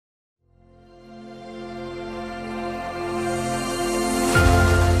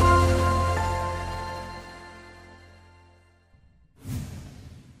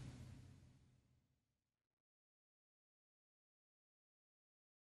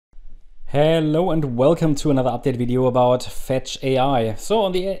Hello and welcome to another update video about FETCH.AI. So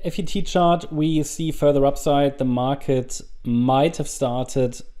on the FET chart, we see further upside. The market might have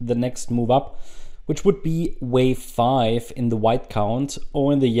started the next move up, which would be wave 5 in the white count,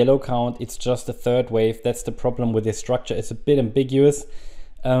 or in the yellow count, it's just a third wave. That's the problem with this structure. It's a bit ambiguous,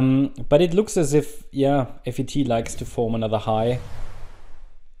 but it looks as if, yeah, FET likes to form another high.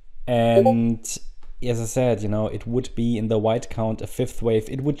 And as I said, it would be in the white count a fifth wave.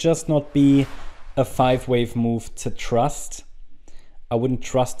 It would just not be a 5-wave move to trust. I wouldn't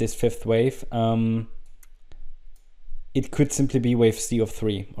trust this fifth wave. It could simply be wave C of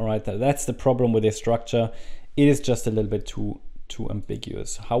 3. All right, that's the problem with this structure. It is just a little bit too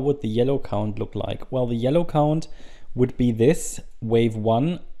ambiguous. How would the yellow count look like? Well, the yellow count would be this: wave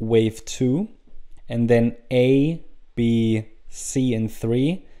 1, wave 2, and then A, B, C in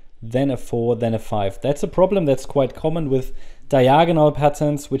 3. Then a 4, then a 5. That's a problem that's quite common with diagonal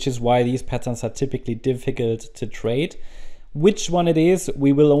patterns, which is why these patterns are typically difficult to trade. Which one it is,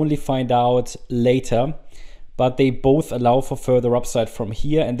 we will only find out later, but they both allow for further upside from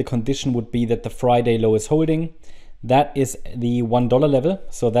here, and the condition would be that the Friday low is holding. That is the $1 level,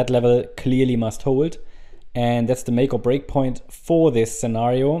 so that level clearly must hold, and that's the make or break point for this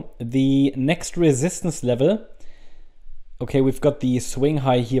scenario. The next resistance level, okay, we've got the swing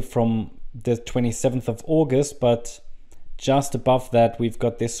high here from the 27th of August, but just above that, we've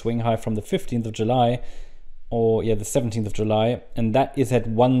got this swing high from the 15th of July, or yeah, the 17th of July, and that is at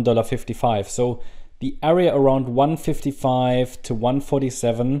 $1.55. So the area around 155 to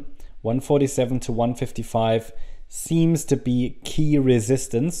 147, 147 to 155 seems to be key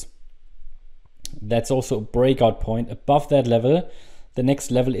resistance. That's also a breakout point. Above that level, the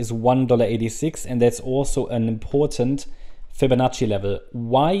next level is $1.86, and that's also an important Fibonacci level.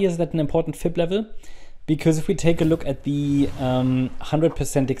 Why is that an important Fib level? Because if we take a look at the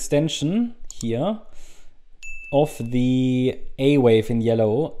 100% extension here of the A wave in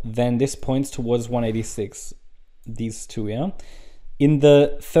yellow, then this points towards 186, these two, yeah? In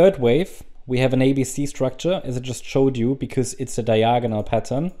the third wave, we have an ABC structure, as I just showed you, because it's a diagonal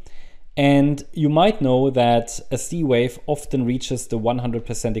pattern. And you might know that a C wave often reaches the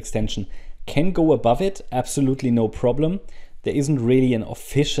 100% extension. Can go above it, absolutely no problem. There isn't really an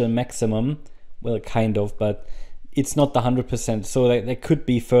official maximum, well, kind of, but it's not the 100%, so there could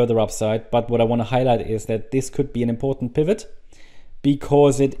be further upside. But what I want to highlight is that this could be an important pivot,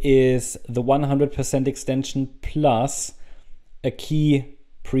 because it is the 100% extension plus a key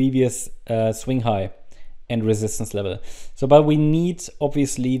previous swing high and resistance level. So, but we need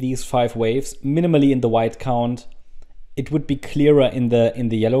obviously these 5 waves minimally in the white count. It would be clearer in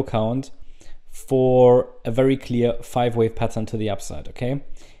the yellow count for a very clear 5-wave pattern to the upside, okay?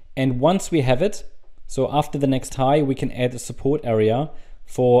 And once we have it, so after the next high, we can add a support area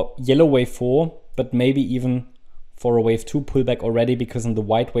for yellow wave 4, but maybe even for a wave 2 pullback already, because in the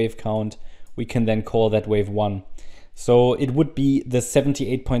white wave count, we can then call that wave 1. So it would be the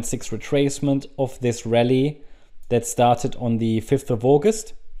 78.6 retracement of this rally that started on the 5th of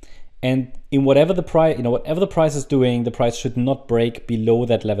August. And in whatever the price, whatever the price is doing, the price should not break below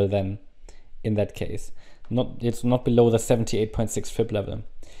that level then. In that case, it's not below the 78.6 Fib level.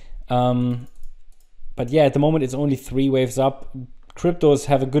 But yeah, at the moment it's only 3 waves up. Cryptos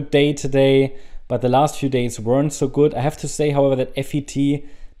have a good day today, but the last few days weren't so good. I have to say, however, that FET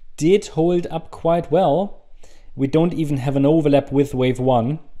did hold up quite well. We don't even have an overlap with wave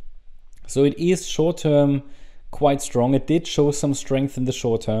 1. So it is short term quite strong. It did show some strength in the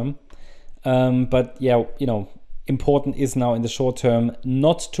short term. But yeah, important is now in the short term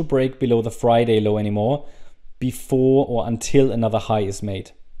not to break below the Friday low anymore before or until another high is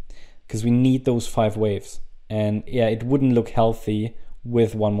made, because we need those 5 waves. And yeah, it wouldn't look healthy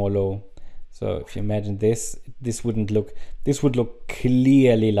with one more low. So if you imagine this would look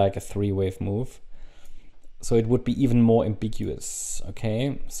clearly like a 3-wave move. So it would be even more ambiguous,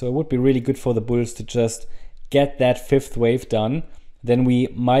 okay? So it would be really good for the bulls to just get that 5th wave done. Then we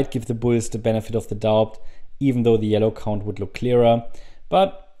might give the bulls the benefit of the doubt, even though the yellow count would look clearer.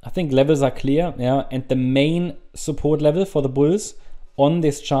 But I think levels are clear, yeah. And the main support level for the bulls on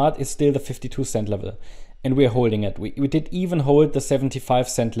this chart is still the 52-cent level. And we're holding it. We did even hold the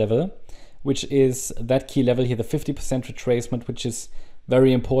 75-cent level, which is that key level here, the 50% retracement, which is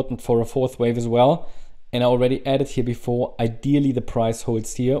very important for a 4th wave as well. And I already added here before, ideally the price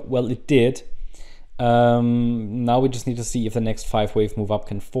holds here. Well, it did. Now we just need to see if the next 5-wave move up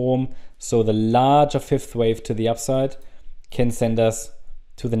can form. So the larger 5th wave to the upside can send us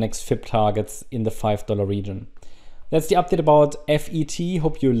to the next Fib targets in the $5 region. That's the update about FET.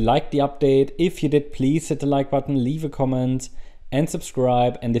 Hope you liked the update. If you did, please hit the like button, leave a comment, and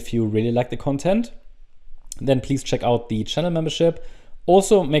subscribe. And if you really like the content, then please check out the channel membership.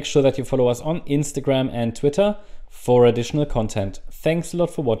 Also, make sure that you follow us on Instagram and Twitter for additional content. Thanks a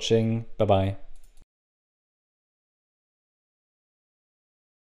lot for watching. Bye-bye.